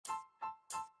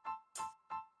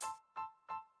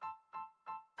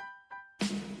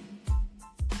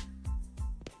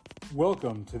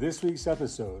Welcome to this week's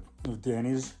episode of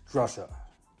Danny's Drasha.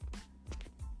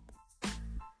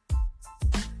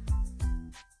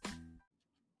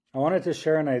 I wanted to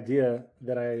share an idea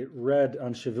that I read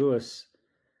on Shavuos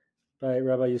by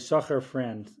Rabbi Yisachar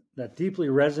Frand that deeply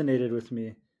resonated with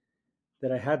me,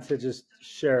 that I had to just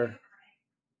share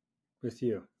with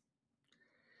you.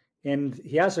 And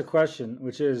he asked a question,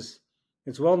 which is,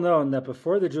 it's well known that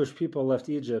before the Jewish people left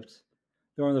Egypt,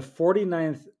 they were on the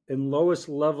 49th and lowest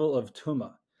level of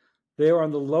Tumah. They were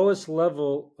on the lowest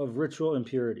level of ritual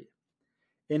impurity.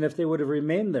 And if they would have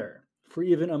remained there for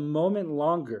even a moment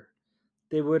longer,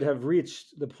 they would have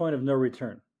reached the point of no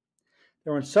return.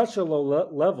 They were on such a low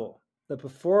level that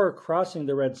before crossing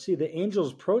the Red Sea, the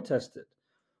angels protested,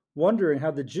 wondering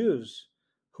how the Jews,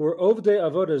 who were Ovdei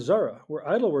Avodah Zarah, were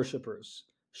idol worshippers,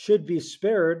 should be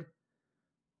spared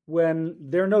when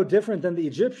they're no different than the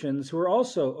Egyptians, who were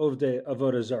also Ovdei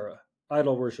Avodah Zarah,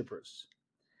 idol worshippers.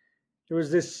 There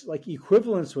was this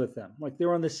equivalence with them, like they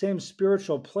were on the same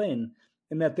spiritual plane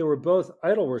in that they were both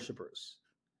idol worshippers.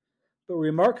 But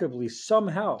remarkably,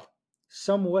 somehow,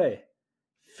 some way,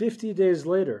 50 days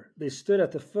later, they stood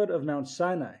at the foot of Mount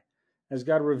Sinai as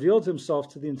God revealed himself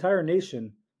to the entire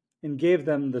nation and gave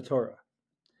them the Torah.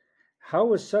 How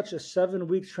was such a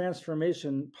 7-week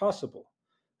transformation possible,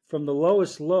 from the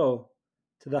lowest low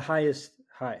to the highest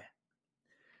high?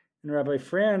 And Rabbi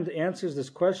Frand answers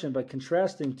this question by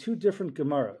contrasting two different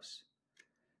Gemaras.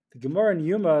 The Gemara in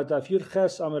Yuma, Daf Yud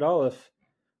Ches Amud Aleph,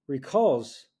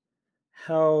 recalls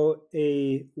how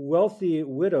a wealthy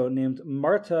widow named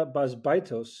Marta Bas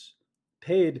Baitos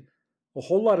paid a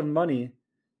whole lot of money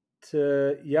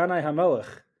to Yanai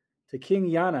HaMelech, to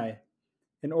King Yanai,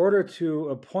 in order to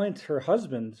appoint her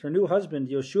new husband,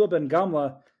 Yoshua ben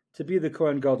Gamla, to be the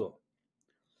Kohen Gadol.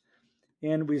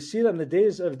 And we see that in the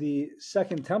days of the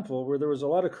Second Temple, where there was a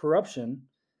lot of corruption,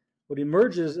 what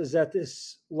emerges is that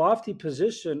this lofty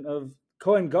position of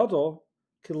Kohen Gadol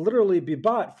could literally be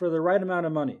bought for the right amount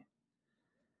of money.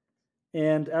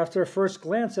 And after a first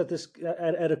glance at this,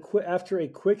 after a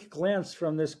quick glance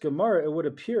from this Gemara, it would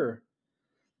appear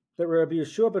that Rabbi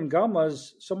Yeshua ben Gamla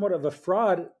is somewhat of a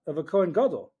fraud of a Kohen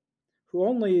Gadol, who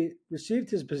only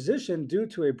received his position due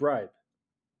to a bribe.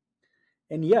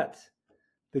 And yet,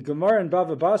 the Gemara in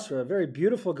Bava Basra, a very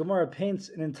beautiful Gemara, paints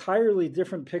an entirely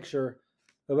different picture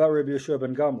about Rabbi Yeshua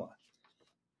ben Gamla.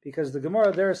 Because the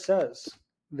Gemara there says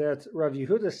that Rav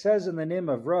Yehuda says in the name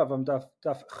of Rav, Daf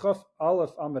Chaf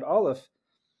Aleph Amid Aleph,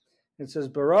 it says,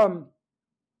 Baram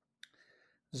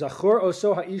Zachor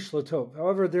Oso Ha'ish Latov.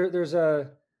 However, there's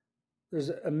a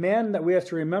man that we have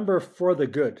to remember for the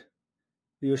good.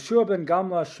 Yeshua ben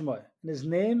Gamla Shmoy. And his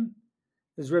name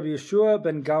is Rabbi Yeshua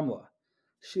ben Gamla.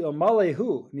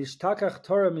 Shi'omalehu nishtakach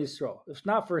Torah misro. If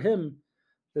not for him,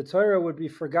 the Torah would be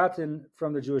forgotten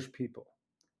from the Jewish people.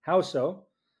 How so?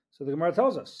 So the Gemara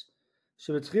tells us,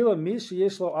 if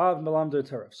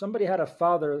somebody had a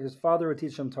father, his father would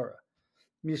teach him Torah.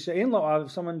 If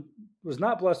someone was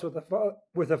not blessed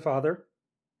with a father,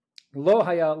 lo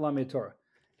haya lamed Torah.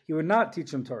 He would not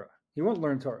teach him Torah. He won't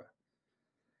learn Torah.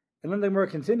 And then the Gemara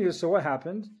continues, so what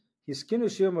happened? They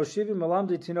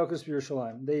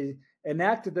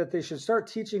enacted that they should start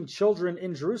teaching children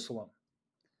in Jerusalem.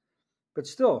 But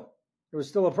still, there was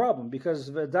still a problem, because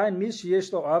if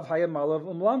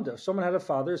someone had a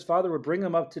father, his father would bring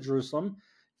him up to Jerusalem,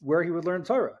 where he would learn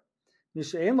Torah. If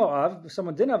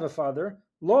someone didn't have a father,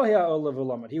 he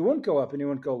wouldn't go up and he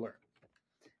wouldn't go learn.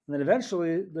 And then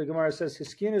eventually, the Gemara says,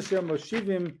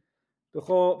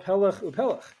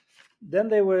 then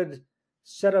they would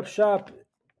set up shop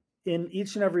in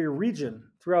each and every region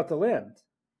throughout the land.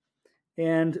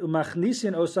 And they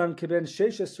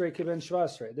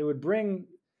would bring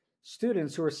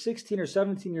students who were 16 or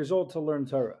 17 years old to learn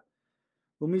Torah.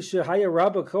 If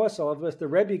the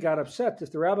Rebbe got upset,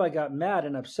 if the rabbi got mad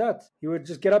and upset, he would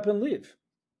just get up and leave.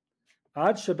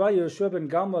 Until Rabbi Yeshua ben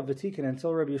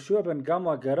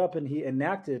Gamla got up and he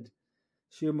enacted,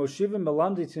 he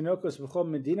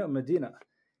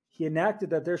enacted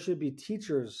that there should be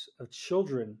teachers of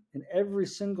children in every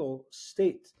single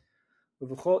state,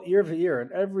 in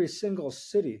every single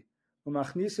city. And they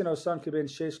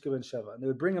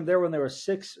would bring them there when they were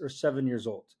 6 or 7 years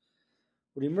old.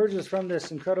 What emerges from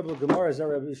this incredible Gemara is that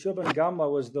Rabbi Yeshua ben Gamla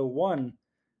was the one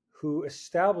who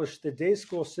established the day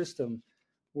school system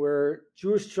where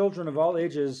Jewish children of all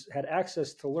ages had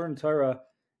access to learn Torah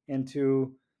and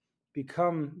to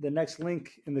become the next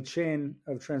link in the chain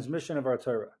of transmission of our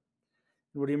Torah.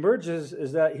 And what emerges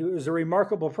is that he was a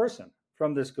remarkable person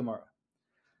from this Gemara.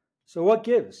 So what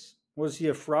gives? Was he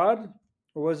a fraud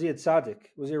or was he a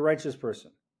tzaddik? Was he a righteous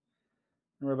person?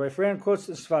 And Rabbi Frand quotes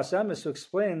the Sfas Emes, who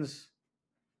explains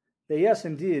that yes,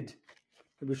 indeed,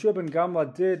 Rabbi Shua ben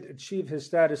Gamla did achieve his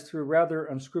status through rather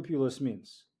unscrupulous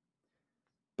means.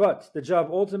 But the job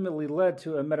ultimately led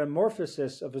to a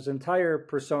metamorphosis of his entire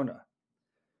persona.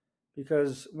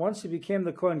 Because once he became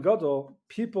the Kohen Gadol,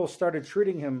 people started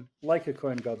treating him like a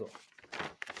Kohen Gadol.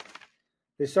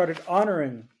 They started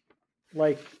honoring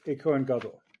like a Kohen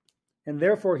Gadol. And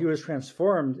therefore he was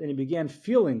transformed and he began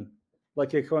feeling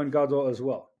like a Kohen Gadol as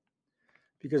well.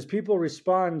 Because people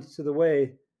respond to the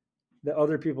way that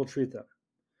other people treat them.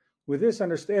 With this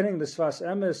understanding, the Sfas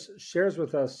Emes shares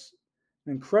with us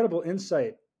an incredible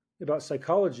insight about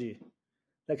psychology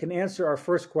that can answer our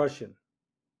first question.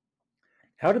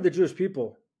 How did the Jewish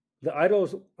people, the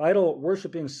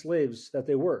idol-worshipping slaves that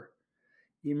they were,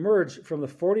 emerge from the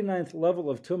 49th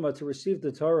level of Tumah to receive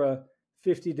the Torah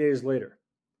 50 days later?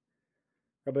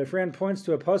 Rabbi Fran points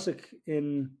to a pasuk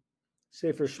in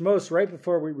Sefer Shmos right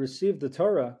before we received the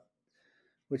Torah,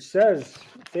 which says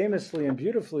famously and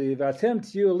beautifully, "V'atem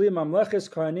tiyu li mamleches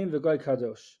kohanim v'goy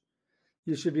kadosh."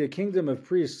 You should be a kingdom of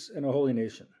priests and a holy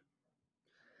nation.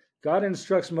 God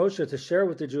instructs Moshe to share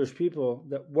with the Jewish people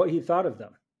that what he thought of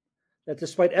them, that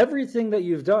despite everything that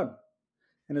you've done,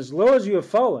 and as low as you have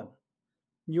fallen,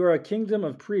 you are a kingdom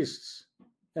of priests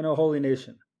and a holy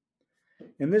nation.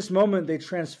 In this moment, they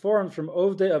transformed from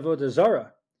Ovdei Avodah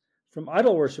Zarah, from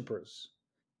idol worshippers,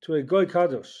 to a Goy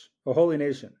Kadosh, a holy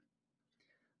nation.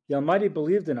 The Almighty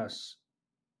believed in us,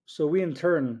 so we in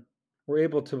turn were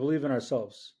able to believe in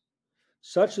ourselves.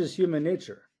 Such is human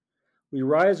nature. We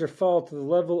rise or fall to the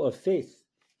level of faith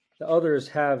that others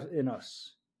have in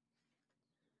us.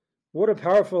 What a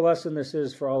powerful lesson this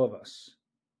is for all of us.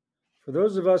 For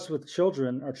those of us with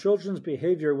children, our children's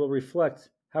behavior will reflect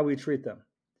how we treat them.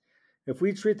 If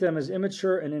we treat them as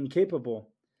immature and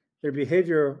incapable, their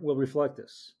behavior will reflect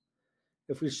this.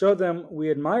 If we show them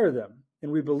we admire them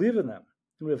and we believe in them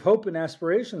and we have hope and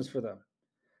aspirations for them,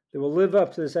 they will live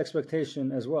up to this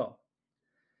expectation as well.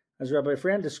 As Rabbi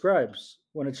Fran describes,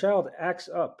 when a child acts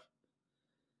up,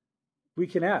 we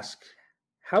can ask,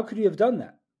 how could you have done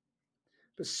that?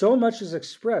 But so much is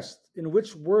expressed in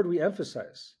which word we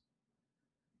emphasize.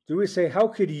 Do we say, how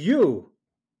could you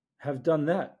have done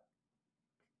that?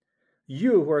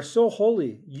 You who are so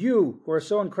holy, you who are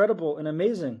so incredible and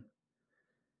amazing,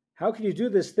 how could you do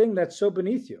this thing that's so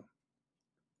beneath you?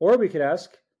 Or we could ask,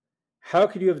 how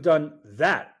could you have done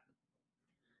that?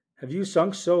 Have you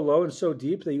sunk so low and so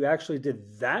deep that you actually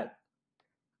did that?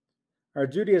 Our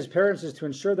duty as parents is to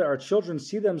ensure that our children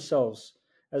see themselves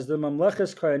as the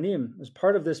Mamleches Kohanim, as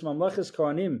part of this Mamleches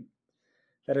Kohanim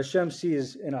that Hashem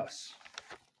sees in us.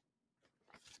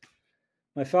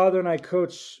 My father and I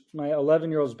coach my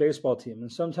 11-year-old's baseball team,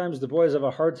 and sometimes the boys have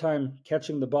a hard time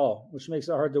catching the ball, which makes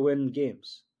it hard to win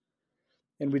games.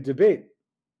 And we debate,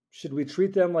 should we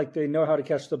treat them like they know how to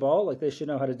catch the ball, like they should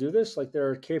know how to do this, like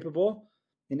they're capable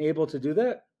and able to do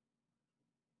that?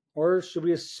 Or should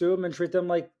we assume and treat them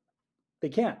like they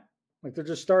can't, like they're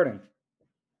just starting?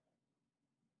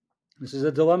 This is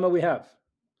a dilemma we have.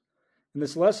 And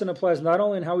this lesson applies not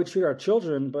only in how we treat our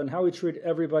children, but in how we treat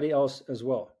everybody else as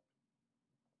well.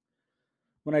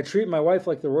 When I treat my wife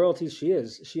like the royalty she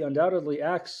is, she undoubtedly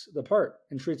acts the part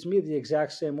and treats me the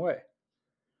exact same way.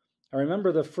 I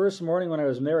remember the first morning when I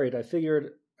was married, I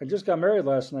figured, I just got married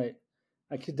last night.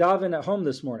 I could daven at home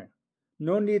this morning.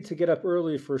 No need to get up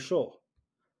early for shul.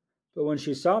 But when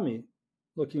she saw me,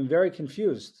 looking very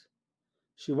confused,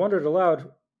 she wondered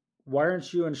aloud, why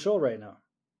aren't you in shul right now?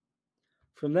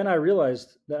 From then I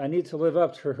realized that I need to live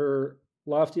up to her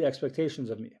lofty expectations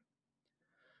of me.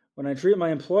 When I treat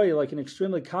my employee like an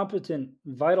extremely competent,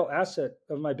 vital asset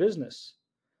of my business,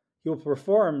 he will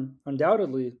perform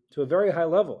undoubtedly to a very high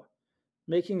level,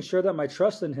 making sure that my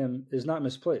trust in him is not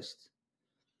misplaced.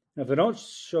 And if I don't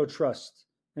show trust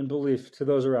and belief to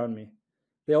those around me,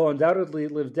 they will undoubtedly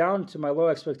live down to my low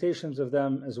expectations of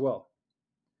them as well.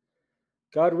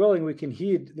 God willing, we can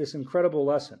heed this incredible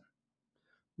lesson.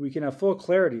 We can have full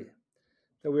clarity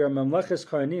that we are Mamleches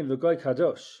Kohanim v'Goy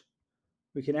Kadosh.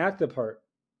 We can act the part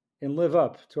and live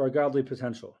up to our godly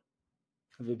potential.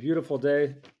 Have a beautiful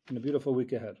day and a beautiful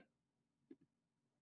week ahead.